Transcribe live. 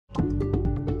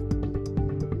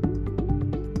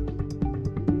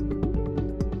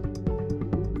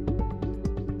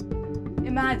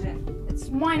Imagine, it's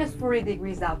minus 40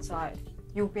 degrees outside.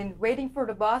 You've been waiting for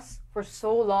the bus for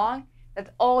so long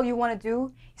that all you want to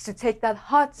do is to take that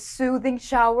hot, soothing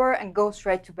shower and go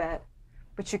straight to bed.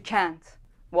 But you can't.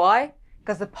 Why?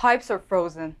 Because the pipes are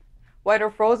frozen. Why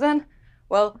they're frozen?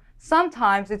 Well,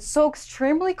 sometimes it's so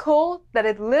extremely cold that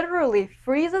it literally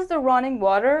freezes the running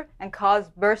water and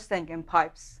causes bursting in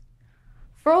pipes.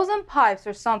 Frozen pipes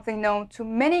are something known to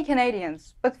many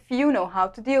Canadians, but few know how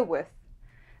to deal with.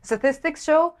 Statistics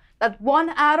show that 1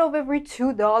 out of every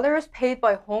 $2 paid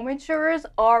by home insurers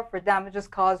are for damages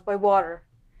caused by water.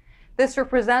 This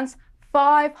represents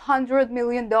 $500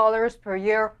 million per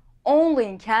year only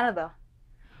in Canada.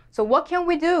 So what can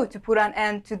we do to put an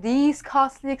end to these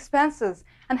costly expenses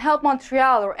and help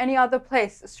Montreal or any other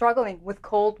place struggling with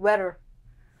cold weather?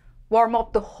 Warm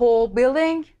up the whole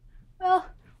building? Well,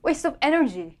 waste of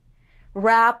energy.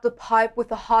 Wrap the pipe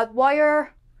with a hot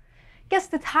wire? Gets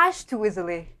detached too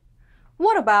easily.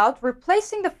 What about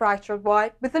replacing the fractured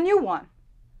pipe with a new one?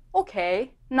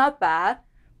 Okay, not bad,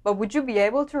 but would you be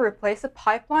able to replace a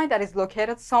pipeline that is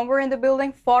located somewhere in the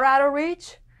building far out of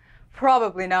reach?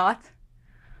 Probably not.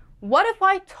 What if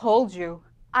I told you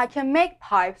I can make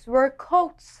pipes wear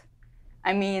coats?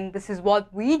 I mean, this is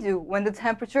what we do when the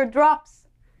temperature drops.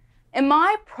 In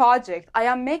my project, I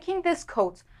am making this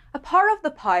coat a part of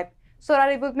the pipe so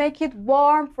that it would make it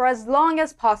warm for as long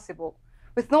as possible,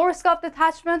 with no risk of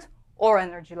detachment or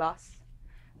energy loss.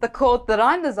 The coat that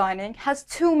I'm designing has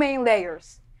two main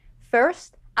layers.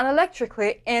 First, an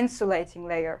electrically insulating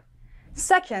layer.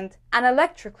 Second, an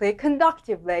electrically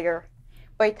conductive layer.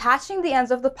 By attaching the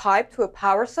ends of the pipe to a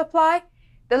power supply,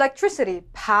 the electricity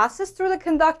passes through the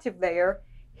conductive layer,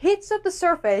 heats up the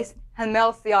surface, and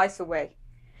melts the ice away.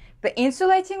 The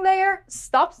insulating layer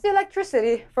stops the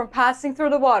electricity from passing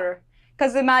through the water.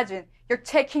 Because imagine, you're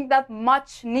taking that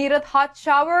much needed hot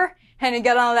shower and you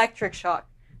get an electric shock.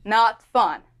 Not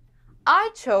fun. I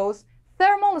chose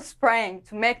thermal spraying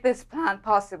to make this plan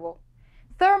possible.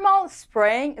 Thermal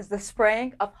spraying is the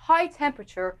spraying of high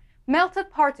temperature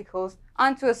melted particles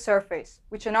onto a surface,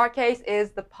 which in our case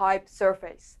is the pipe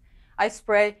surface. I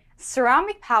spray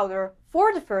ceramic powder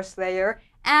for the first layer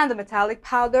and a metallic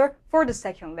powder for the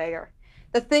second layer.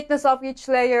 The thickness of each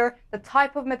layer, the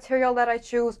type of material that I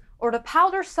choose, or the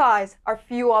powder size are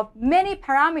few of many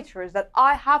parameters that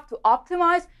I have to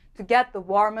optimize to get the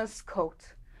warmest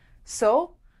coat.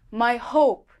 So, my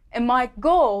hope and my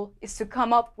goal is to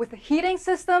come up with a heating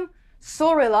system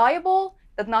so reliable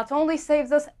that not only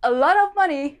saves us a lot of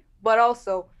money, but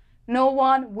also no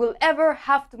one will ever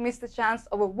have to miss the chance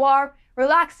of a warm,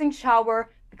 relaxing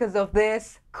shower because of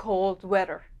this cold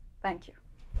weather. Thank you.